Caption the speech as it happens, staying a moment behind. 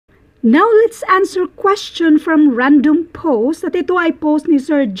Now, let's answer question from random post. At ito ay post ni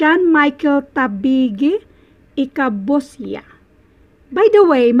Sir John Michael Tabigi Ikabosya. By the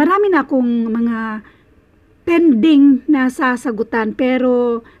way, marami na akong mga pending na sasagutan.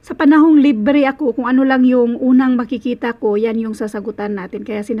 Pero sa panahong libre ako, kung ano lang yung unang makikita ko, yan yung sasagutan natin.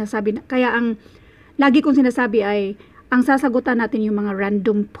 Kaya ang lagi kong sinasabi ay, ang sasagutan natin yung mga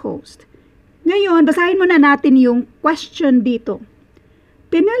random post. Ngayon, basahin muna natin yung question dito.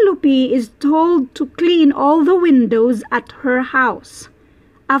 Penelope is told to clean all the windows at her house.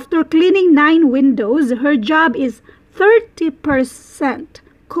 After cleaning 9 windows, her job is 30%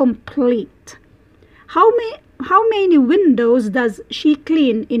 complete. How many windows does she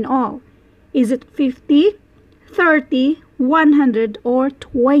clean in all? Is it 50, 30, 100, or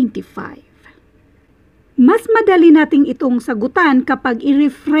 25? Mas madali nating itong sagutan kapag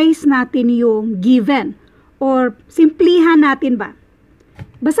i-rephrase natin yung given or simplihan natin ba?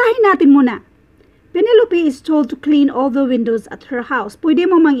 Basahin natin muna. Penelope is told to clean all the windows at her house. Pwede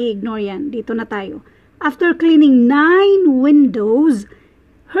mo mang i-ignore yan. Dito na tayo. After cleaning 9 windows,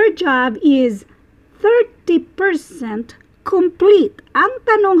 her job is 30% complete. Ang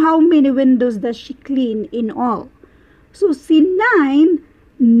tanong, how many windows does she clean in all? So, si 9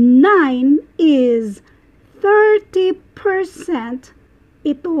 is 30%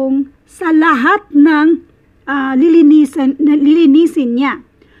 itong sa lahat ng lilinisin niya.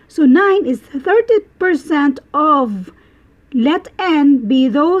 So, 9 is 30% of, let N be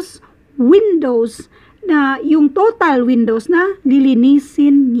those windows na yung total windows na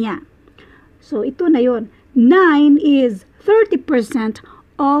lilinisin niya. So, ito na yon. 9 is 30%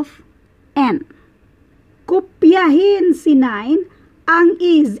 of N. Kopyahin si 9, ang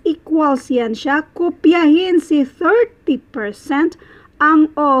is equals yan siya. Kopyahin si 30%, ang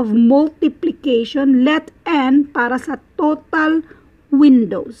of multiplication, let N para sa total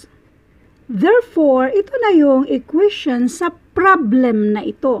windows. Therefore, ito na yung equation sa problem na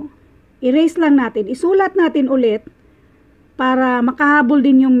ito. Erase lang natin. Isulat natin ulit para makahabol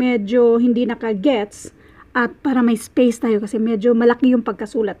din yung medyo hindi nakagets at para may space tayo kasi medyo malaki yung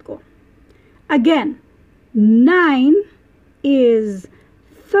pagkasulat ko. Again, 9 is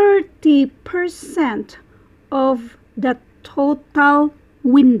 30% of the total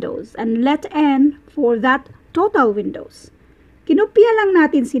windows and let N for that total windows. Kinopya lang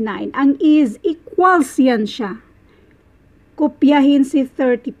natin si 9. Ang is equals yan siya. Kopyahin si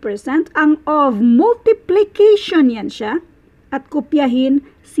 30%. Ang of multiplication yan siya. At kopyahin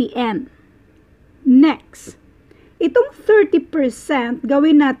si N. Next. Itong 30%,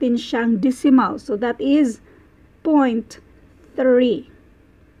 gawin natin siyang decimal. So that is 0.3.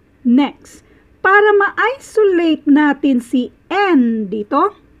 Next. Para ma-isolate natin si N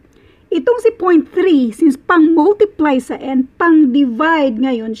dito, itong si 0.3, since pang-multiply sa N, pang-divide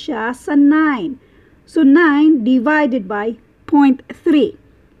ngayon siya sa 9. So, 9 divided by 0.3.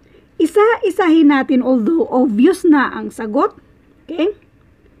 Isa-isahin natin, although obvious na ang sagot. Okay?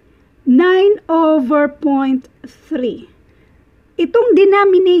 9 over 0.3. Itong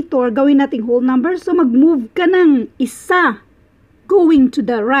denominator, gawin nating whole number. So, mag-move ka ng isa going to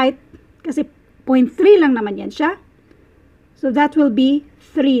the right. Kasi 0.3 lang naman yan siya. So, that will be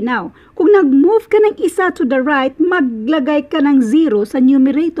 3 now. Kung nag-move ka ng isa to the right, maglagay ka ng 0 sa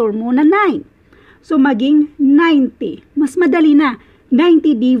numerator mo na 9. So, maging 90. Mas madali na.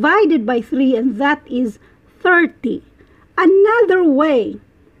 90 divided by 3 and that is 30. Another way,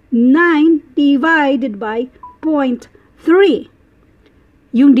 9 divided by 0.3.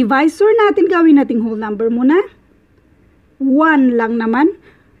 Yung divisor natin, gawin natin whole number muna. 1 lang naman.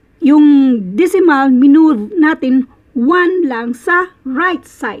 Yung decimal, minove natin 1 lang sa right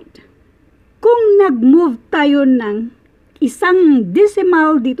side. Kung nag-move tayo ng isang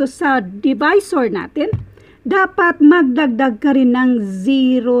decimal dito sa divisor natin, dapat magdagdag ka rin ng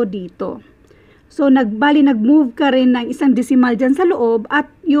 0 dito. So, nag-move ka rin ng isang decimal dyan sa loob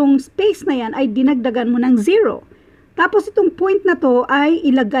at yung space na yan ay dinagdagan mo ng 0. Tapos itong point na to ay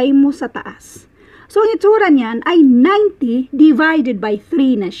ilagay mo sa taas. So, ang itsura niyan ay 90 divided by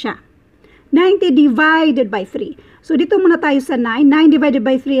 3 na siya. 90 divided by 3. So, dito muna tayo sa 9. 9 divided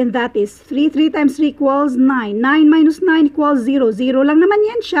by 3 and that is 3. 3 times 3 equals 9. 9 minus 9 equals 0. 0 lang naman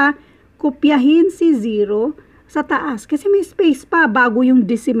yan siya. Kopyahin si 0 sa taas. Kasi may space pa bago yung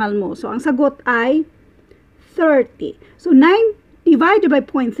decimal mo. So, ang sagot ay 30. So, 9 divided by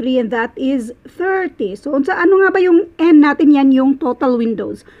 0.3 and that is 30. So, ano nga ba yung N natin? Yan yung total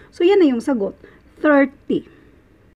windows. So, yan na yung sagot. 30.